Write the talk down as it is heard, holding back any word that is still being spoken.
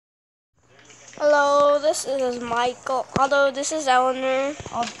this is Michael, although this is Eleanor.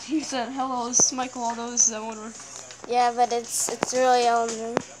 He said, hello, this is Michael, although this is Eleanor. Yeah, but it's really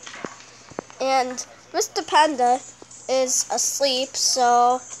Eleanor. And Mr. Panda is asleep,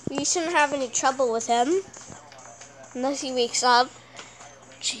 so you shouldn't have any trouble with him. Unless he wakes up.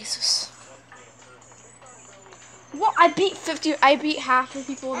 Jesus. What? I beat half the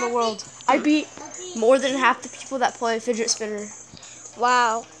people in the world. I beat more than half the people that play fidget spinner.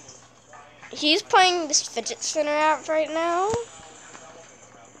 Wow. He's playing this fidget spinner app right now.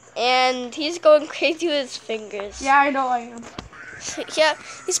 And he's going crazy with his fingers. Yeah, I know I am. Yeah,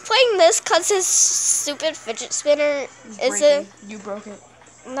 he's playing this because his stupid fidget spinner isn't... You broke it.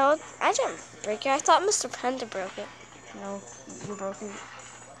 No, I didn't break it. I thought Mr. Panda broke it. No, you broke it.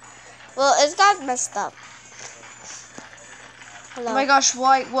 Well, it's got messed up. Hello. Oh my gosh, will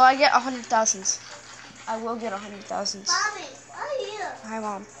I get 100,000? I will get 100,000. Mommy, are you? Hi,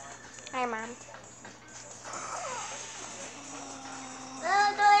 Mom. Hi, Mom.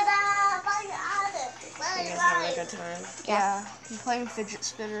 You guys having a good time? Yeah, I'm playing fidget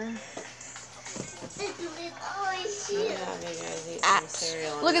spinner.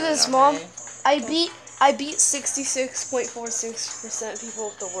 Look at this, Mom. I beat 66.46% people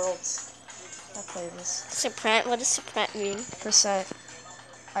of the world that play this. Soprant? What does soprant mean? Percent.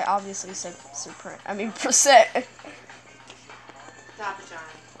 I obviously said percent. Stop, John.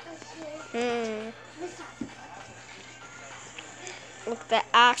 Look at the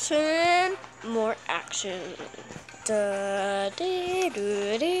action. More action. Da, dee,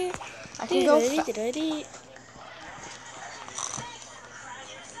 doo, dee. I can go. I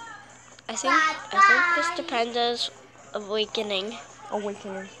think Mr. Panda's awakening.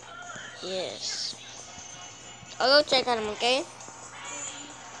 Awakening. Yes. I'll go check on him, okay?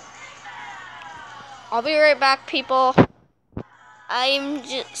 I'll be right back, people. I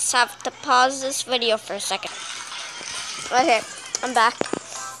just have to pause this video for a second. Okay, I'm back.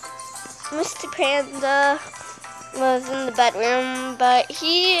 Mr. Panda was in the bedroom, but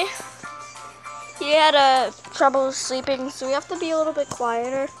he had trouble sleeping, so we have to be a little bit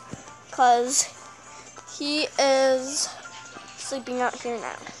quieter, because he is sleeping out here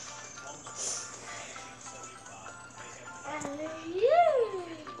now.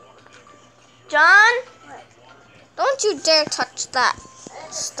 John, don't you dare touch that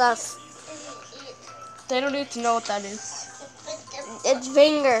stuff. They don't need to know what that is. It's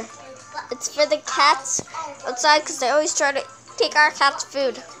vinegar. It's for the cats outside because they always try to take our cat's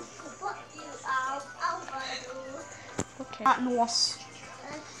food. Okay. Not nos.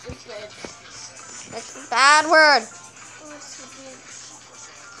 That's a bad word.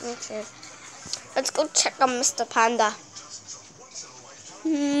 Okay. Let's go check on Mr. Panda.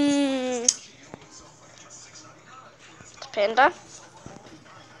 Mr. Panda?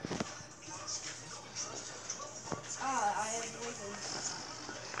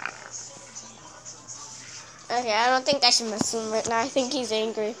 Okay, I don't think I should mess with him right now. I think he's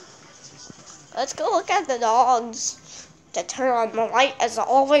angry. Let's go look at the dogs. To turn on the light as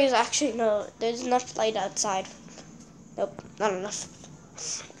always. Actually, no, there's enough light outside. Nope, not enough.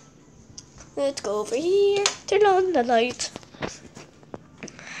 Let's go over here. Turn on the light.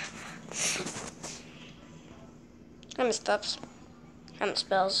 I miss Stubbs. I miss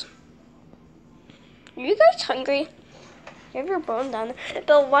Bells. Are you guys hungry? You have your bone down there.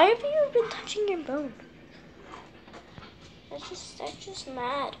 Bill, why have you been touching your bone? That's just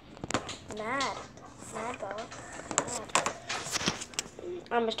mad. Mad, Bill. Mad.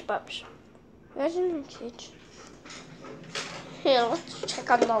 I'm Mr. Bubs. Where's the cage? Here, let's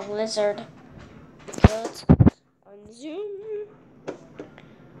check on the lizard. Okay, let's unzoom.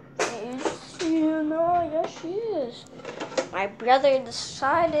 Yes, she is. My brother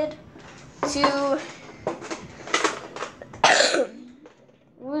decided to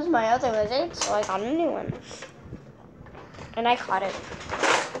lose my other lizard, so I got a new one. And I caught it.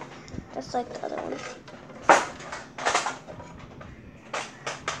 Just like the other one.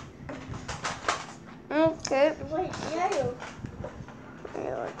 Okay. Wait, yeah.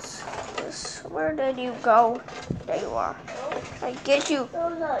 Okay, let's this. Where did you go? There you are. I get you.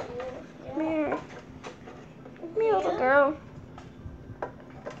 Those are you. Come here. Come here, little girl.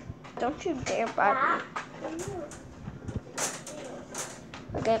 Don't you dare bite me.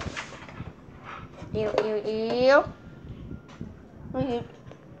 Okay. Ew. Okay.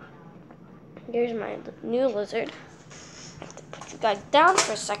 Here's my new lizard. I have to put you guys down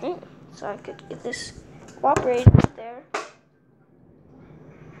for a second so I could get this cooperated there.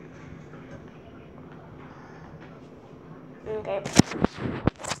 Okay.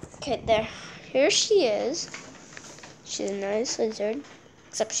 Okay, there. Here she is. She's a nice lizard.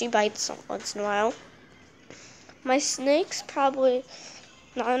 Except she bites once in a while. My snake's probably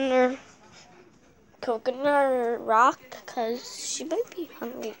not under coconut or rock because she might be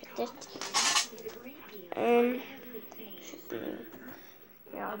hungry with it.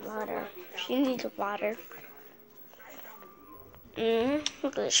 Yeah, water. She needs water. Look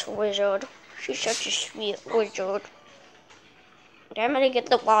at this wizard. She's such a sweet wizard. Okay, I'm gonna get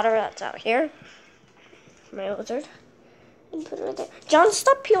the water that's out here. My wizard. And put it right there. John,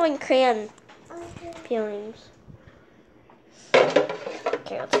 stop peeling crayon peelings.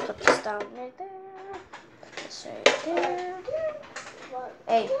 Okay, let's put this down right there. Put this right there.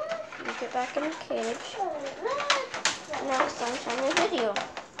 Hey, you get back in the cage. Now it's time to show me a video.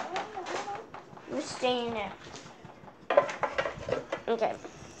 You're staying there. Okay.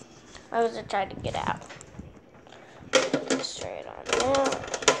 I was trying to get out. Put this right on there.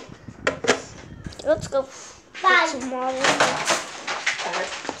 Let's go put some water in the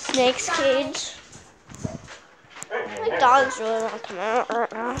snake's cage. My dogs really want to come out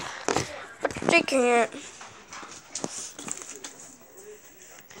right now, but they can't.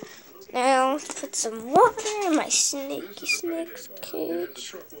 Now let's put some water in my snake's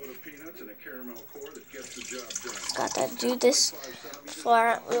cage. Gotta do this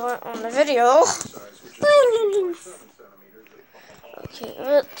before we went on the video. Okay,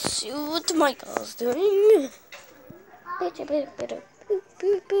 let's see what Michael's doing.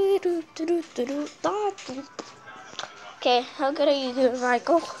 Okay, how good are you doing,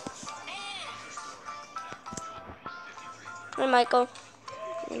 Michael? Hi, Michael.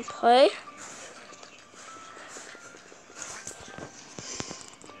 And play.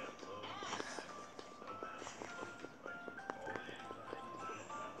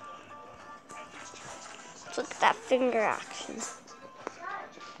 Look at that finger action.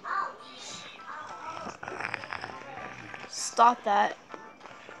 Stop that.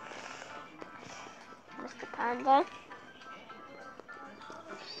 Mr. Panda.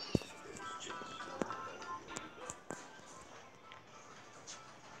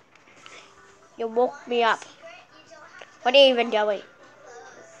 You woke me up. What are you even doing?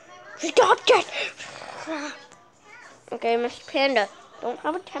 Stop that! Okay, Mr. Panda, don't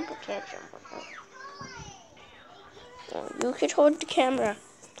have a temper tantrum. Well, you could hold the camera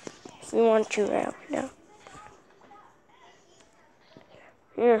if you want to right now.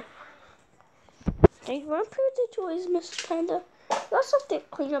 Here. Do you want to play with the toys, Mr. Panda? You also have to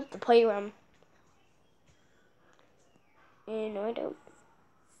clean up the playroom. No, I don't.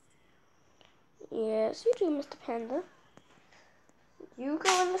 Yes, you do, Mr. Panda. You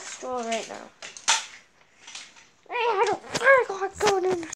go in the store right now. Hey, I don't want to go in.